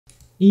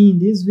In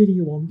this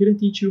video, I'm gonna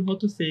teach you how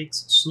to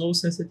fix slow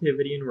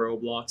sensitivity in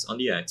Roblox on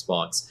the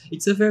Xbox.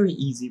 It's a very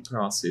easy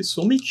process,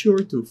 so make sure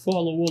to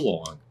follow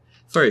along.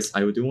 First, I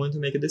do want to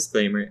make a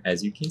disclaimer.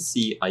 As you can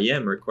see, I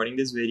am recording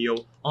this video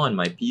on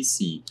my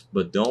PC,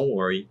 but don't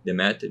worry, the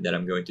method that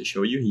I'm going to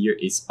show you here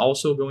is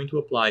also going to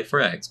apply for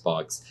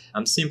Xbox.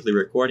 I'm simply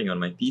recording on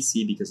my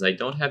PC because I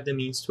don't have the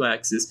means to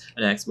access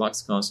an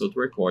Xbox console to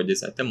record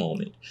this at the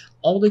moment.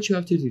 All that you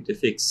have to do to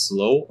fix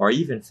slow or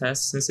even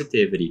fast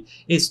sensitivity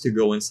is to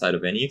go inside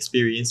of any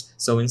experience.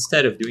 So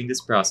instead of doing this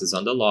process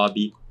on the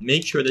lobby,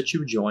 make sure that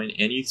you join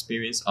any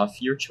experience of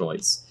your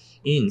choice.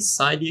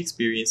 Inside the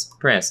experience,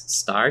 press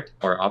Start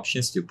or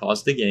Options to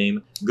pause the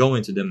game, go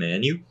into the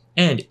menu,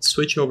 and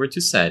switch over to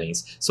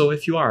Settings. So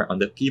if you are on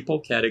the People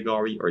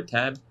category or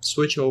tab,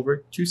 switch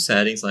over to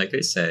Settings like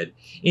I said.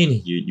 In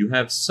here, you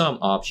have some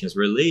options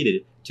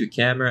related to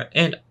camera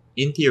and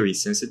in theory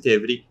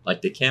sensitivity,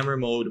 like the camera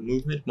mode,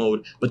 movement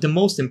mode, but the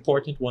most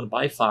important one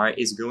by far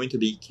is going to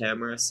be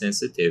camera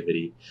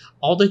sensitivity.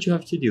 All that you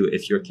have to do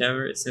if your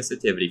camera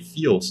sensitivity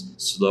feels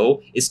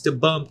slow is to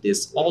bump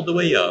this all the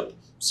way up.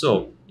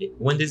 So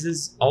when this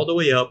is all the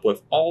way up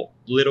with all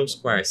little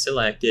squares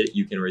selected,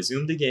 you can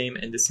resume the game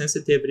and the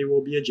sensitivity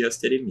will be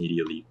adjusted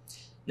immediately.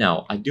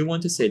 Now, I do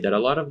want to say that a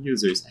lot of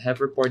users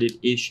have reported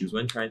issues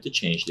when trying to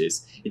change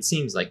this. It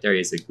seems like there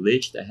is a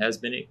glitch that has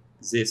been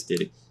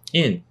existed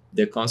in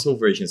the console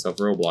versions of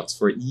Roblox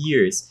for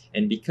years,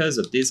 and because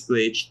of this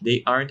glitch,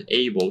 they aren't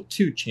able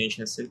to change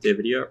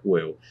sensitivity at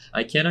will.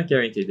 I cannot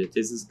guarantee that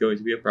this is going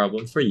to be a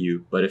problem for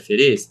you, but if it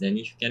is, then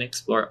you can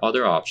explore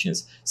other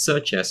options,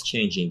 such as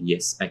changing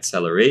the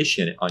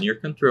acceleration on your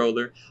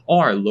controller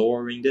or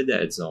lowering the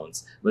dead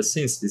zones. But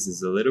since this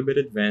is a little bit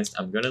advanced,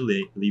 I'm gonna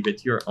leave it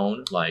to your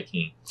own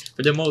liking.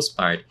 For the most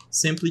part,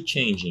 simply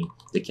changing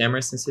the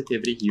camera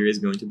sensitivity here is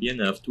going to be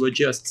enough to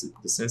adjust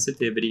the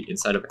sensitivity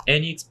inside of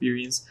any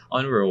experience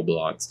on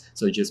Roblox.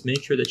 So just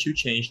make sure that you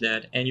change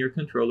that and your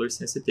controller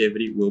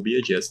sensitivity will be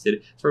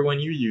adjusted for when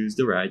you use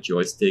the right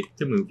joystick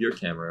to move your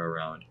camera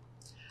around.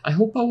 I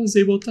hope I was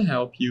able to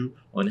help you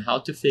on how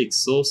to fix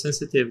slow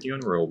sensitivity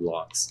on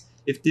Roblox.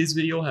 If this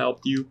video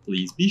helped you,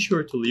 please be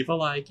sure to leave a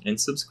like and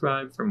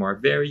subscribe for more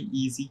very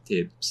easy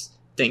tips.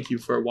 Thank you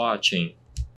for watching.